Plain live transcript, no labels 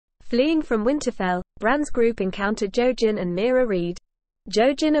Fleeing from Winterfell, Bran's group encountered Jojen and Mira Reed.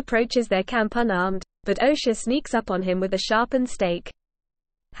 Jojen approaches their camp unarmed, but Osha sneaks up on him with a sharpened stake.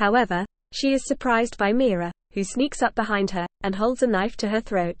 However, she is surprised by Mira, who sneaks up behind her, and holds a knife to her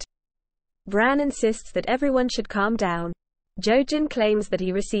throat. Bran insists that everyone should calm down. Jojen claims that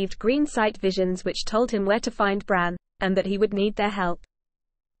he received green sight visions which told him where to find Bran, and that he would need their help.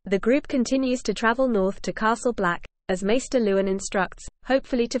 The group continues to travel north to Castle Black, as Maester Luwin instructs,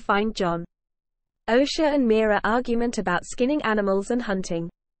 hopefully to find Jon. Osha and Mira argument about skinning animals and hunting.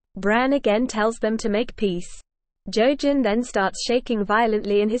 Bran again tells them to make peace. Jojen then starts shaking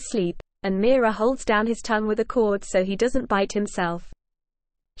violently in his sleep, and Mira holds down his tongue with a cord so he doesn't bite himself.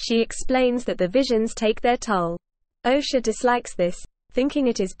 She explains that the visions take their toll. Osha dislikes this, thinking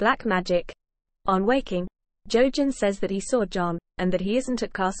it is black magic. On waking, Jojen says that he saw Jon, and that he isn't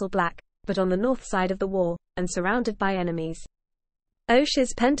at Castle Black, but on the north side of the wall, and surrounded by enemies.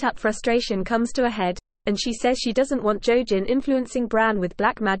 Osha's pent-up frustration comes to a head, and she says she doesn't want Jojen influencing Bran with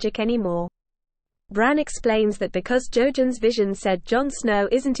black magic anymore. Bran explains that because Jojen's vision said Jon Snow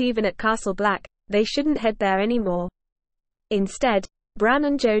isn't even at Castle Black, they shouldn't head there anymore. Instead, Bran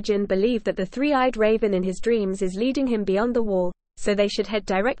and Jojen believe that the three-eyed raven in his dreams is leading him beyond the wall, so they should head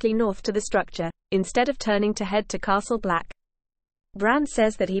directly north to the structure, instead of turning to head to Castle Black. Bran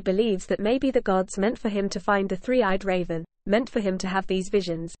says that he believes that maybe the gods meant for him to find the three-eyed raven, meant for him to have these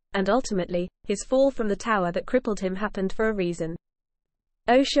visions, and ultimately, his fall from the tower that crippled him happened for a reason.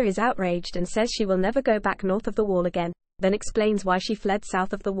 Osha is outraged and says she will never go back north of the wall again, then explains why she fled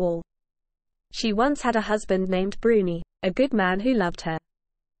south of the wall. She once had a husband named Bruni, a good man who loved her.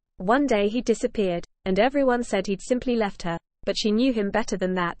 One day he disappeared, and everyone said he'd simply left her, but she knew him better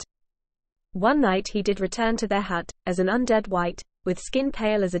than that. One night he did return to their hut, as an undead wight, with skin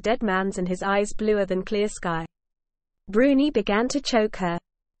pale as a dead man's and his eyes bluer than clear sky. Bruni began to choke her.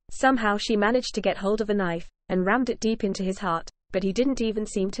 Somehow she managed to get hold of a knife, and rammed it deep into his heart, but he didn't even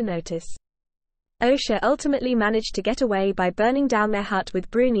seem to notice. Osha ultimately managed to get away by burning down their hut with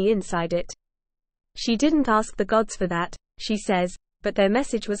Bruni inside it. She didn't ask the gods for that, she says, but their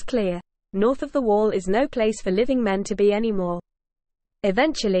message was clear. North of the wall is no place for living men to be anymore.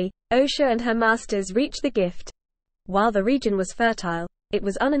 Eventually, Osha and her masters reached the gift. While the region was fertile, it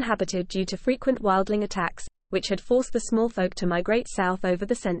was uninhabited due to frequent wildling attacks, which had forced the small folk to migrate south over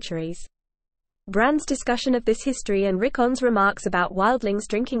the centuries. Bran's discussion of this history and Rickon's remarks about wildlings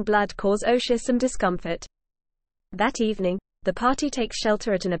drinking blood cause Osha some discomfort. That evening, the party takes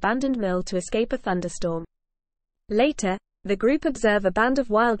shelter at an abandoned mill to escape a thunderstorm. Later, the group observe a band of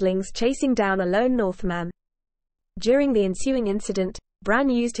wildlings chasing down a lone Northman. During the ensuing incident, Bran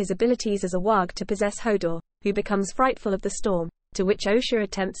used his abilities as a warg to possess Hodor, who becomes frightful of the storm, to which Osha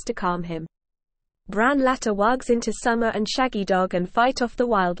attempts to calm him. Bran later wargs into Summer and Shaggy Dog and fight off the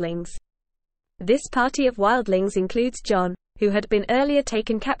wildlings. This party of wildlings includes Jon, who had been earlier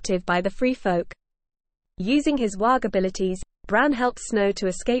taken captive by the Free Folk. Using his warg abilities, Bran helps Snow to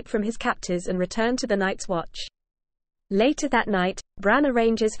escape from his captors and return to the Night's Watch. Later that night, Bran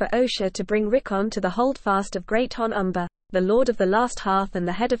arranges for Osha to bring Rickon to the holdfast of Great Hon Umber, the Lord of the Last Hearth and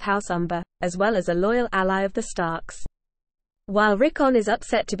the head of House Umber, as well as a loyal ally of the Starks. While Rickon is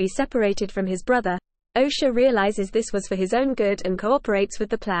upset to be separated from his brother, Osha realizes this was for his own good and cooperates with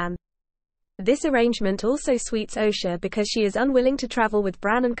the plan. This arrangement also sweets Osha because she is unwilling to travel with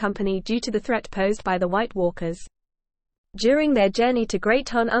Bran and company due to the threat posed by the White Walkers. During their journey to Great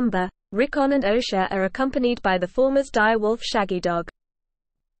Hon Umber, Rickon and Osha are accompanied by the former's direwolf Shaggy Dog.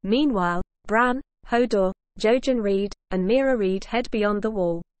 Meanwhile, Bran, Hodor, Jojen Reed, and Mira Reed head beyond the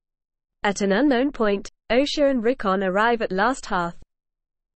wall. At an unknown point, Osha and Rickon arrive at Last Hearth,